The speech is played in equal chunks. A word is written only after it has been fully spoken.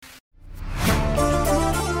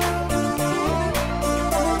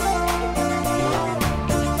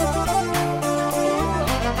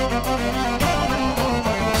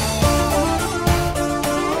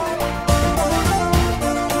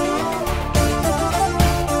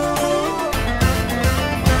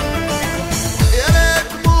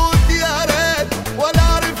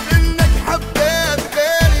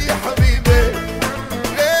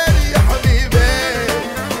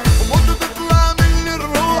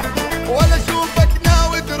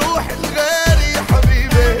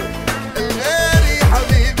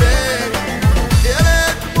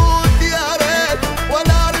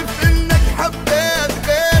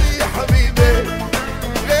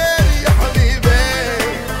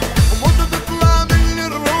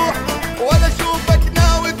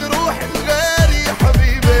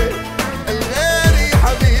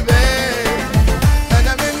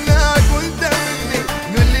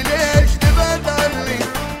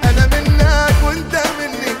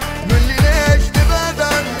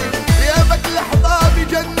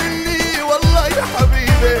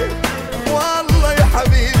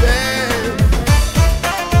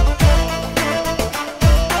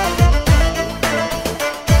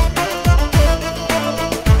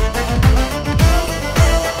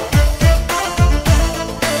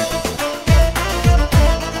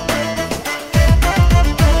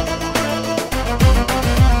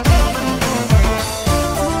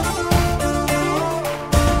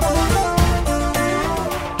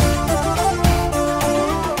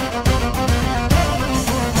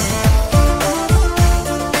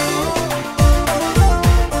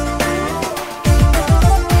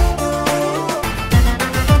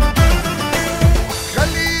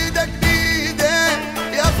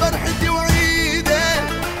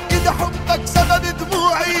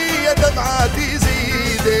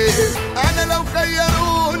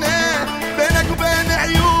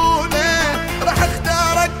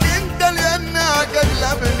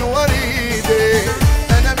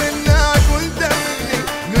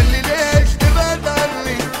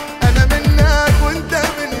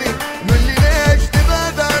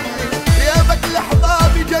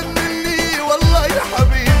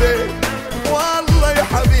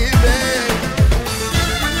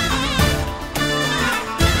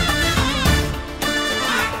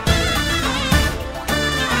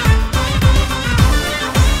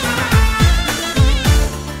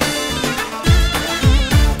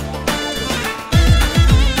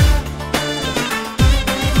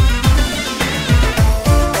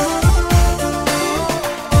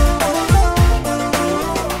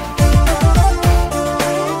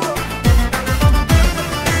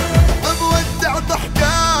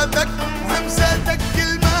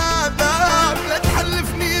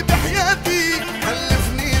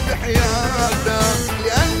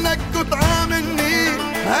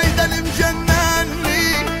هيدا اللي مجنني،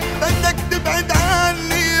 بدك تبعد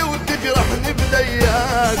عني وتجرحني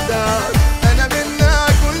بدياتك. انا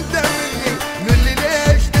منك وانت مني، قولي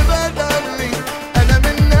ليش تبادلني؟ انا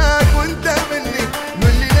منك وانت مني،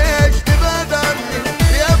 قولي ليش تبادلني؟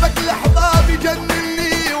 غيابك لحظة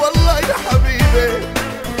بجنني والله يا حبيبي،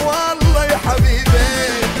 والله يا حبيبي.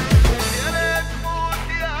 يا ريت موت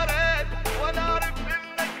يا ريت وانا اعرف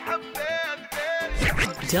انك حبيت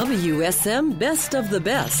غيري. WSM Best of the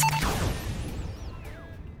Best.